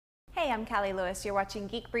Hey, I'm Callie Lewis. You're watching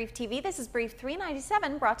Geek Brief TV. This is Brief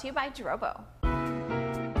 397, brought to you by Drobo.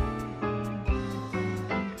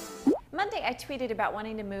 Monday, I tweeted about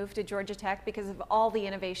wanting to move to Georgia Tech because of all the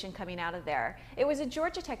innovation coming out of there. It was a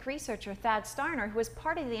Georgia Tech researcher, Thad Starner, who was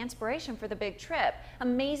part of the inspiration for the big trip.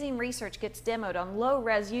 Amazing research gets demoed on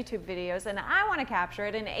low-res YouTube videos, and I want to capture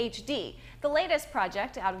it in HD. The latest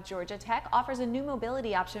project out of Georgia Tech offers a new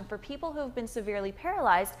mobility option for people who have been severely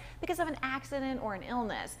paralyzed because of an accident or an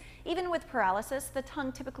illness. Even with paralysis, the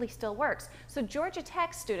tongue typically still works, so Georgia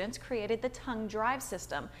Tech students created the tongue drive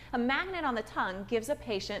system. A magnet on the tongue gives a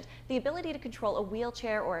patient the ability to control a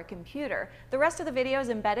wheelchair or a computer. The rest of the video is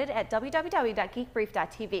embedded at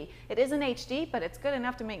www.geekbrief.tv. It isn't HD, but it's good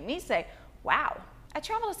enough to make me say, wow. I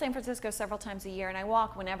travel to San Francisco several times a year and I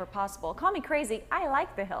walk whenever possible. Call me crazy, I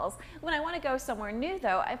like the hills. When I want to go somewhere new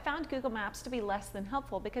though, I found Google Maps to be less than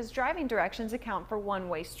helpful because driving directions account for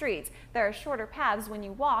one-way streets. There are shorter paths when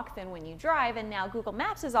you walk than when you drive, and now Google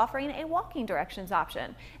Maps is offering a walking directions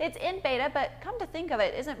option. It's in beta, but come to think of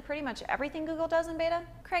it, isn't pretty much everything Google does in beta?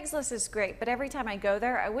 Craigslist is great, but every time I go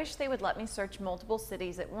there, I wish they would let me search multiple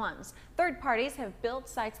cities at once. Third parties have built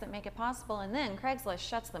sites that make it possible, and then Craigslist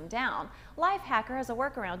shuts them down. Lifehacker has a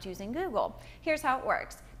workaround using Google. Here's how it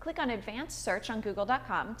works. Click on Advanced Search on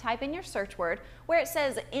Google.com, type in your search word. Where it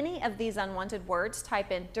says any of these unwanted words,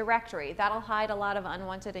 type in directory. That'll hide a lot of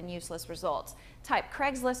unwanted and useless results. Type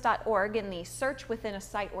Craigslist.org in the search within a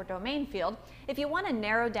site or domain field. If you want to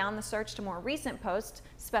narrow down the search to more recent posts,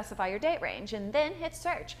 specify your date range and then hit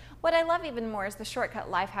search. What I love even more is the shortcut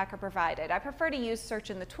Lifehacker provided. I prefer to use search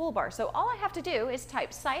in the toolbar, so all I have to do is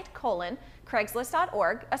type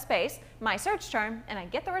site:Craigslist.org, a space, my search term, and I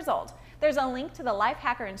get the result. There's a link to the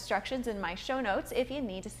Lifehacker instructions in my show notes if you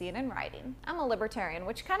need to see it in writing. I'm a libertarian,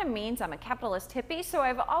 which kind of means I'm a capitalist hippie, so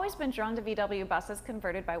I've always been drawn to VW buses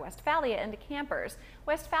converted by Westfalia into campers.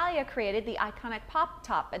 Westfalia created the iconic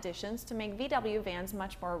pop-top editions to make VW vans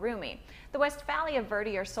much more roomy. The Westfalia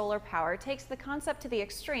Verdier Solar Power takes the concept to the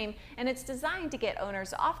extreme, and it's designed to get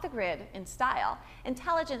owners off the grid in style.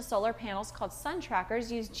 Intelligent solar panels called sun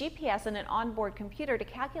trackers use GPS and an onboard computer to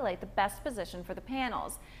calculate the best position for the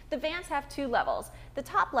panels. The vans have two levels. The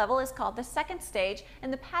top level is called the second stage,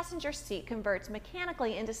 and the passenger seat converts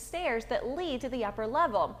mechanically into stairs that lead to the upper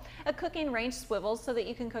level. A cooking range swivels so that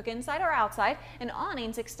you can cook inside or outside, and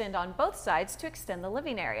awnings extend on both sides to extend the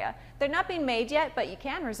living area. They're not being made yet, but you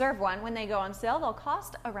can reserve one. When they go on sale, they'll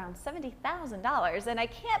cost around $70,000, and I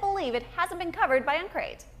can't believe it hasn't been covered by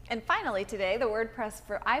Uncrate. And finally today, the WordPress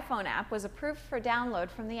for iPhone app was approved for download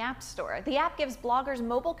from the App Store. The app gives bloggers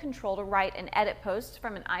mobile control to write and edit posts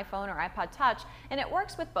from an iPhone or iPod Touch, and it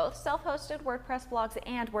works with both self-hosted WordPress blogs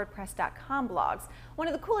and WordPress.com blogs. One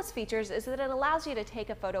of the coolest features is that it allows you to take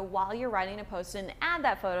a photo while you're writing a post and add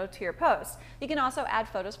that photo to your post. You can also add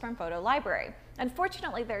photos from Photo Library.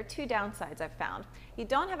 Unfortunately, there are two downsides I've found. You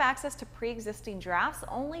don't have access to pre-existing drafts,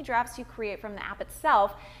 only drafts you create from the app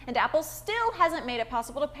itself, and Apple still hasn't made it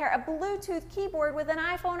possible to pair a Bluetooth keyboard with an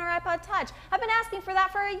iPhone or iPod Touch. I've been asking for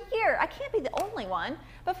that for a year. I can't be the only one.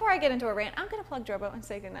 Before I get into a rant, I'm going to plug Drobo and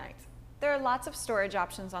say goodnight. There are lots of storage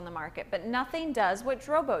options on the market, but nothing does what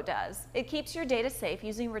Drobo does. It keeps your data safe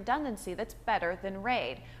using redundancy that's better than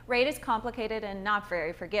RAID. RAID is complicated and not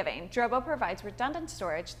very forgiving. Drobo provides redundant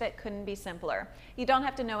storage that couldn't be simpler. You don't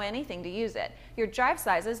have to know anything to use it. Your drive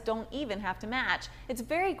sizes don't even have to match. It's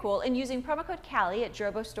very cool, and using promo code Callie at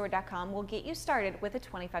drobostore.com will get you started with a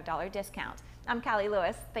 $25 discount. I'm Callie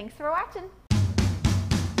Lewis. Thanks for watching.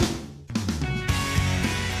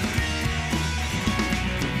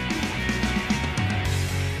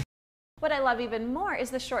 What I love even more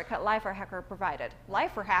is the shortcut Lifehacker provided.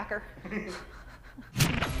 Lifehacker?